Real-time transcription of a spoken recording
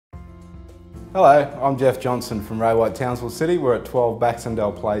Hello, I'm Jeff Johnson from Ray White Townsville City. We're at 12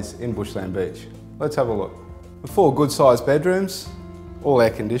 Baxendell Place in Bushland Beach. Let's have a look. The 4 good sized bedrooms, all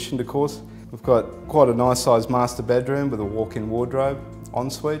air conditioned of course. We've got quite a nice sized master bedroom with a walk-in wardrobe,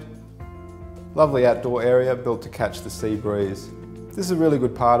 ensuite. Lovely outdoor area built to catch the sea breeze. This is a really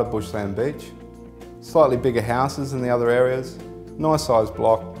good part of Bushland Beach. Slightly bigger houses than the other areas. Nice sized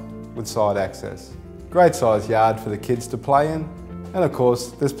block with side access. Great sized yard for the kids to play in. And of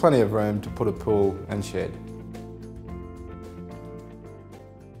course, there's plenty of room to put a pool and shed.